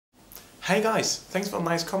Hey guys, thanks for the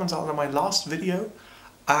nice comments on my last video.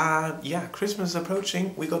 And yeah, Christmas is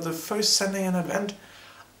approaching. We got the first Sunday in Advent.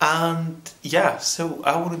 And yeah, so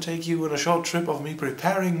I want to take you on a short trip of me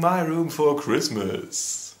preparing my room for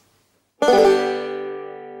Christmas.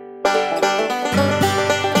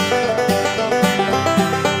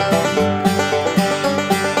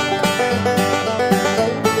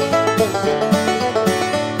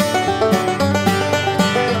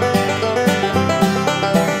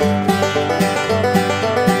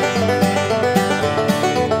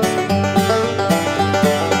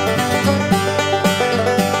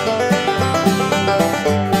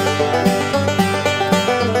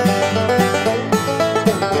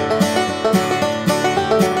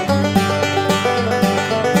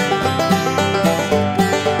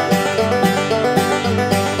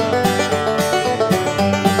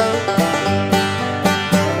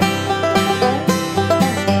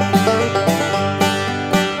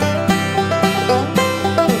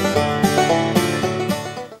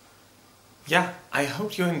 Yeah, I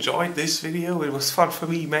hope you enjoyed this video. It was fun for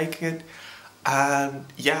me making it. And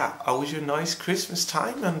yeah, I wish you a nice Christmas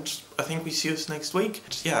time, and I think we see us next week.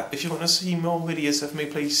 Yeah, if you want to see more videos of me,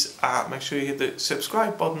 please make sure you hit the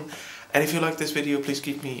subscribe button. And if you like this video, please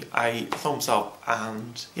give me a thumbs up.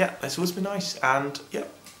 And yeah, this was be nice. And yeah,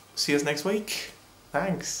 see us next week.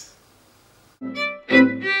 Thanks.